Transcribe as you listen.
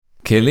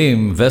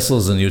kelim,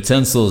 vessels and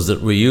utensils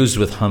that were used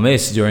with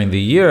hametz during the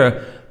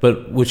year,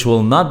 but which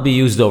will not be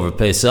used over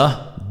Pesach,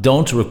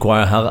 don't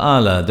require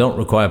har'ala, don't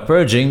require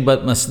purging,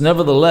 but must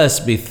nevertheless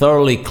be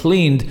thoroughly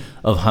cleaned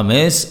of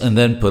hametz and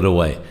then put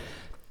away.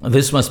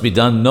 This must be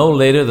done no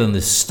later than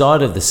the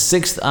start of the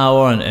 6th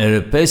hour on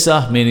Erev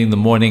Pesach, meaning the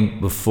morning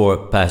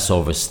before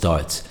Passover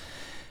starts.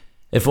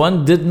 If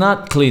one did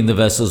not clean the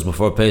vessels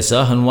before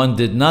Pesach, and one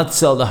did not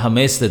sell the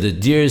hametz that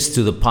adheres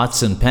to the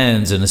pots and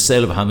pans in a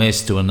sale of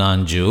hametz to a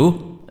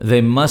non-Jew,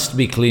 they must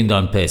be cleaned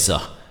on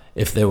Pesach.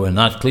 If they were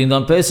not cleaned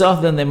on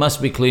Pesach, then they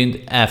must be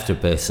cleaned after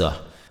Pesach.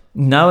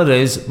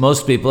 Nowadays,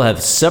 most people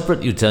have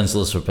separate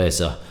utensils for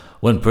Pesach.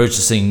 When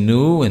purchasing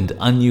new and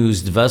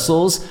unused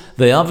vessels,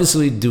 they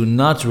obviously do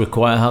not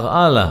require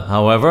har'ala.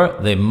 However,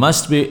 they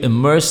must be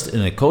immersed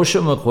in a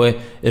kosher mukwe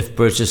if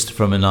purchased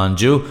from a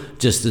non-Jew,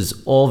 just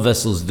as all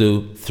vessels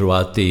do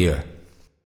throughout the year.